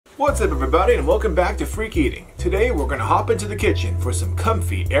What's up everybody and welcome back to Freak Eating. Today we're going to hop into the kitchen for some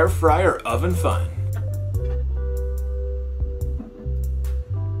comfy air fryer oven fun.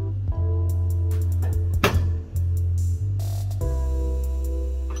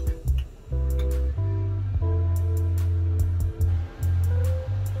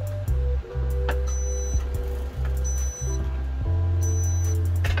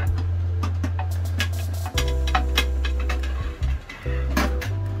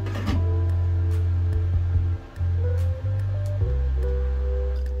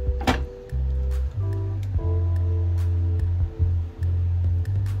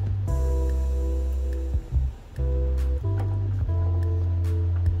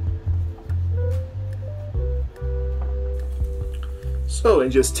 So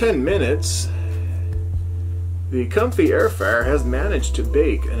in just 10 minutes, the Comfee air fryer has managed to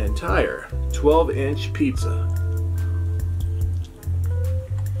bake an entire 12-inch pizza.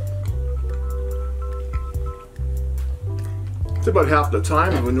 It's about half the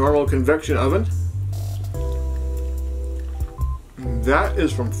time of a normal convection oven. And that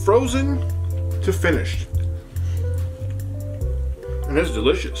is from frozen to finished. And it's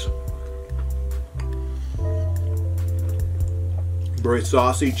delicious. Very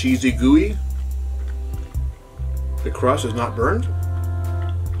saucy, cheesy, gooey. The crust is not burned.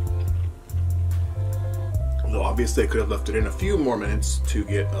 Although obviously I could have left it in a few more minutes to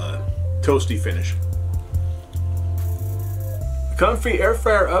get a toasty finish. The Comfee air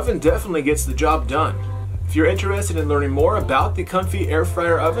fryer oven definitely gets the job done. If you're interested in learning more about the Comfee air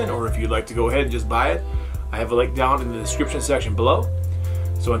fryer oven, or if you'd like to go ahead and just buy it, I have a link down in the description section below.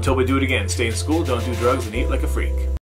 So until we do it again, stay in school, don't do drugs, and eat like a freak.